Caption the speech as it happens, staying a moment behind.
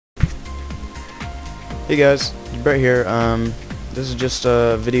Hey guys, Brett here. This is just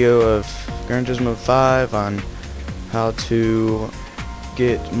a video of Gran Turismo 5 on how to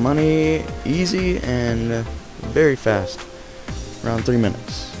get money easy and very fast, around 3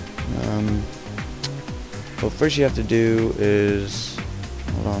 minutes. What first you have to do is,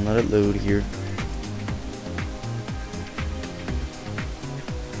 hold on, let it load here.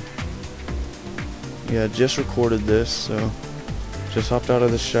 Yeah, I just recorded this, so just hopped out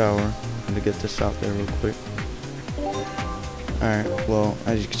of the shower. To get this out there real quick. Alright, well,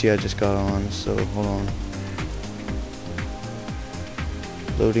 as you can see, I just got on, so hold on.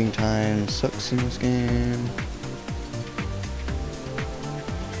 Loading time sucks in this game.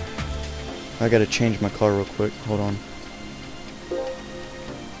 I gotta change my car real quick, hold on.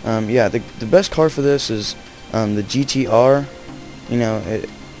 Yeah, the best car for this is the GTR. You know,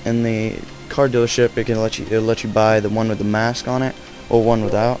 in the car dealership, it'll let you buy the one with the mask on it, or one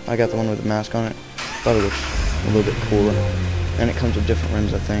without. I got the one with the mask on it. Thought it looks a little bit cooler, and it comes with different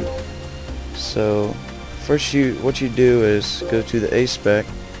rims, I think. So first, what you do is go to the A-Spec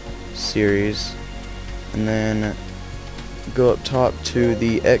series, and then go up top to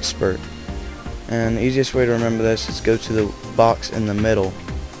the Expert. And the easiest way to remember this is go to the box in the middle.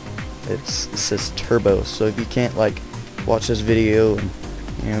 It says Turbo. So if you can't like watch this video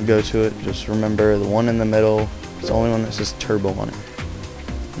and go to it, just remember the one in the middle. It's the only one that says Turbo on it.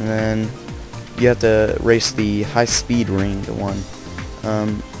 And then you have to race the high-speed ring to one.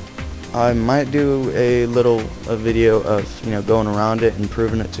 I might do a video of going around it and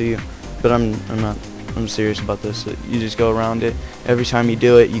proving it to you, but I'm serious about this. You just go around it. Every time you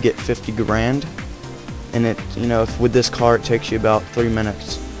do it, you get 50 grand, and if with this car it takes you about 3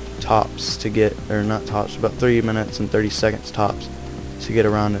 minutes tops to get, or not tops, about 3 minutes and 30 seconds tops to get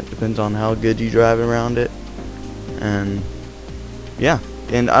around it. Depends on how good you drive around it, and yeah.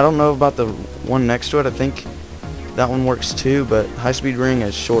 And I don't know about the one next to it. I think that one works too, but high-speed ring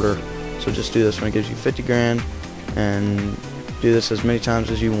is shorter. So just do this one. It gives you 50 grand, and do this as many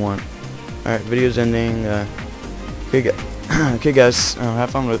times as you want. Alright, video's ending. Okay guys,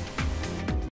 have fun with it.